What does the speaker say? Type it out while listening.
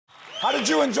How did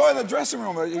you enjoy the dressing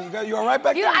room? You all right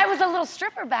back there? I was a little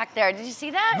stripper back there. Did you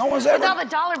see that? No one's ever... With all the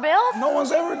dollar bills? No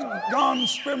one's ever gone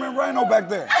spearmint rhino back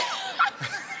there.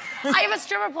 I have a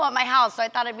stripper pole at my house, so I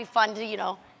thought it'd be fun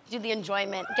to, do the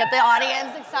enjoyment, get the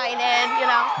audience excited,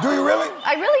 Do you really?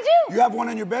 I really do. You have one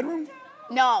in your bedroom?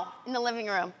 No, in the living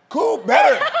room. Cool,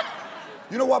 better.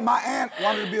 You know what? My aunt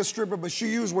wanted to be a stripper, but she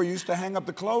used where you used to hang up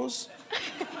the clothes.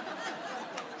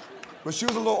 But she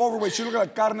was a little overweight. She looked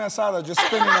like carne asada just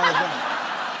spinning on the thing.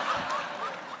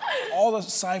 All the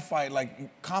sci-fi,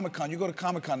 like Comic-Con, you go to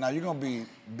Comic-Con now, you're gonna be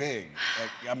big.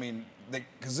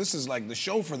 Because this is like the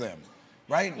show for them,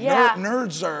 right? Yeah.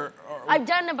 Nerds are... I've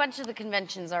done a bunch of the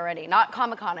conventions already. Not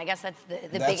Comic-Con, I guess that's the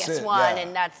biggest one, yeah.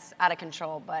 and that's out of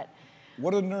control, but...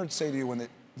 What do nerds say to you when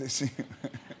they see you?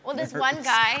 Well, this one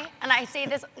guy, and I say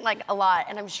this like a lot,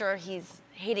 and I'm sure he's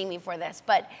hating me for this,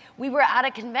 but we were at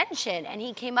a convention, and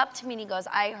he came up to me and he goes,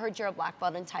 I heard you're a black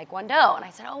belt in Taekwondo. And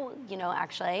I said, oh,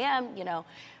 actually I am,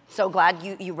 so glad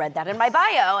you read that in my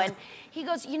bio. And he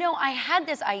goes, I had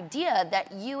this idea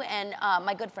that you and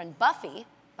my good friend Buffy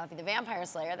the Vampire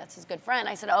Slayer, that's his good friend.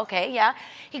 I said, okay, yeah.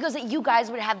 He goes, that you guys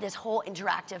would have this whole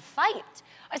interactive fight.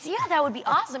 I said, yeah, that would be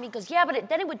awesome. He goes, yeah, but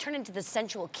then it would turn into the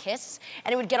sensual kiss,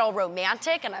 and it would get all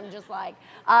romantic, and I'm just like,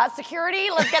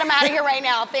 security, let's get him out of here right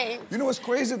now, thanks. You know what's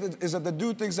crazy is that the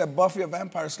dude thinks that Buffy a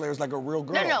Vampire Slayer is like a real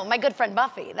girl. No, my good friend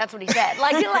Buffy, that's what he said.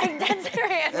 Like that's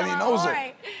serious. And he knows it.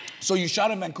 Right. So you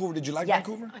shot in Vancouver, did you like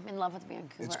Vancouver? I'm in love with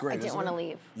Vancouver. It's great, I didn't want to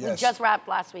leave. Yes. We just wrapped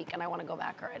last week, and I want to go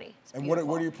back already. It's and what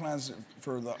are your plans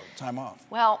for the time off?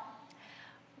 Well,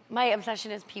 my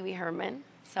obsession is Pee Wee Herman,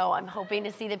 so I'm hoping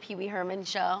to see the Pee Wee Herman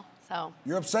show. So.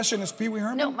 Your obsession is Pee Wee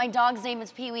Herman? No, my dog's name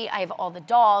is Pee Wee. I have all the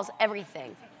dolls,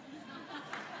 everything.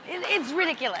 It's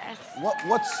ridiculous.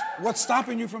 What's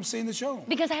stopping you from seeing the show?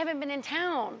 Because I haven't been in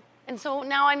town. And so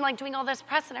now I'm like doing all this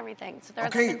press and everything. So there's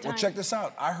okay, well check this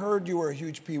out. I heard you were a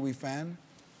huge Pee Wee fan.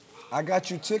 I got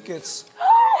you tickets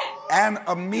and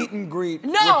a meet and greet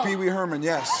with Pee Wee Herman,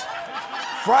 yes.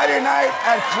 Friday night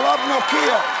at Club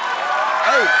Nokia.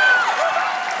 Hey.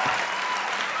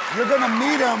 You're gonna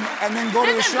meet him and then go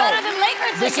to the show. This is better than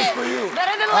Laker tickets. This is for you.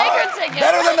 Better than Laker tickets.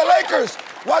 Better than the Lakers.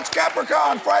 Watch Caprica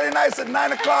on Friday nights at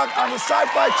 9 o'clock on the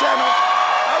Sci-Fi Channel.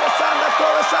 Alessandra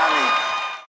Torresani.